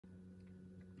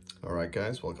All right,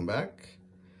 guys, welcome back.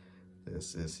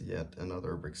 This is yet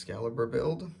another Excalibur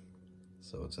build.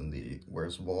 So it's in the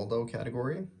Where's Waldo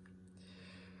category.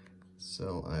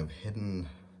 So I've hidden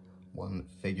one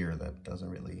figure that doesn't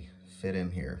really fit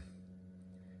in here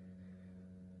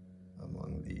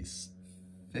among these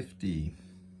 50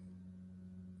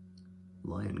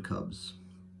 lion cubs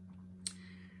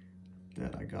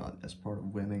that I got as part of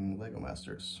winning Lego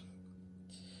Masters.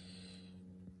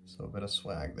 So a bit of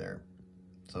swag there.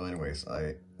 So anyways,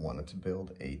 I wanted to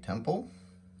build a temple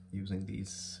using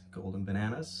these golden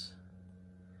bananas.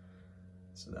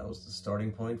 So that was the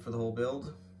starting point for the whole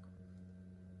build.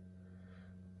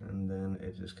 And then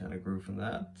it just kind of grew from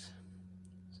that.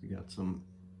 So you got some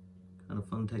kind of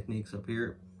fun techniques up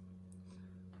here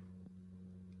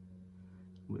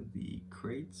with the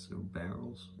crates or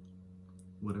barrels,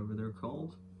 whatever they're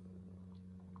called.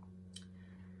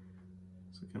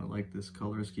 So kind of like this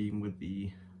color scheme with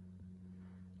the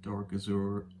dark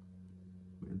azure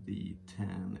with the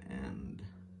tan and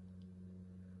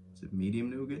is it medium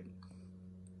nougat?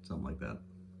 Something like that.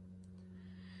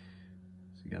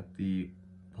 So you got the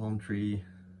palm tree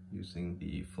using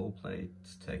the full plate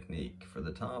technique for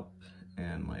the top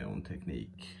and my own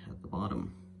technique at the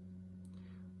bottom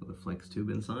with a flex tube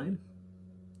inside.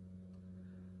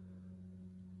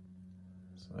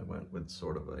 So I went with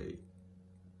sort of a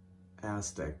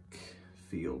Aztec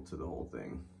feel to the whole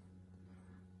thing,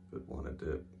 but wanted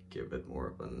to give it more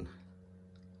of an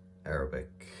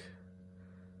Arabic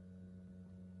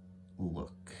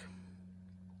look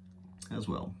as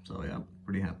well. So yeah,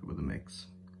 pretty happy with the mix.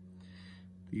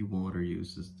 The water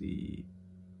uses the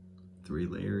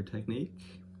 3-layer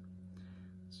technique.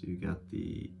 So you got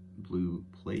the blue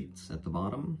plates at the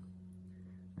bottom,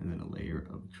 and then a layer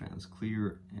of trans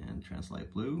clear and trans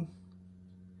light blue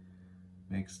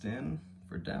mixed in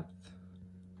for depth,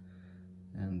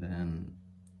 and then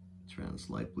trans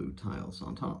light blue tiles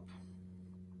on top.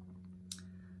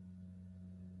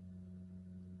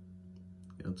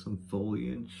 Got some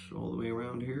foliage all the way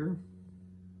around here.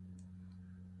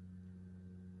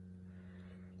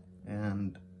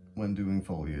 And when doing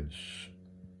foliage,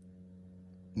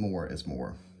 more is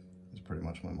more. It's pretty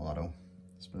much my motto,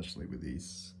 especially with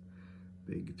these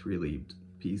big 3-leaved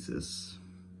pieces.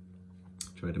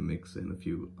 Try to mix in a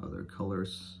few other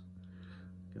colors.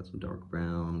 Got some dark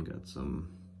brown, got some,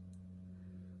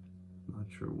 not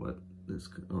sure what this,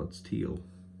 oh, it's teal.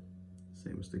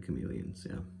 Same as the chameleons,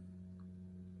 yeah.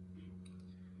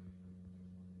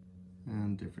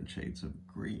 And different shades of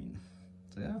green,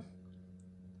 so yeah.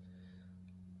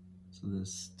 So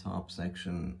this top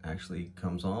section actually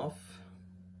comes off.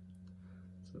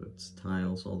 So it's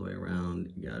tiles all the way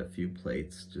around. You got a few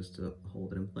plates just to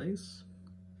hold it in place.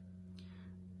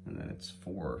 And then it's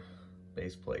 4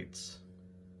 base plates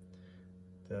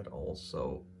that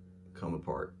also come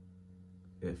apart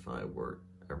if I were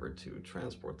ever to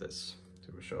transport this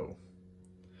to a show.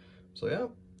 So yeah,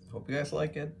 hope you guys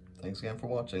like it. Thanks again for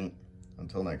watching.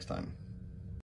 Until next time.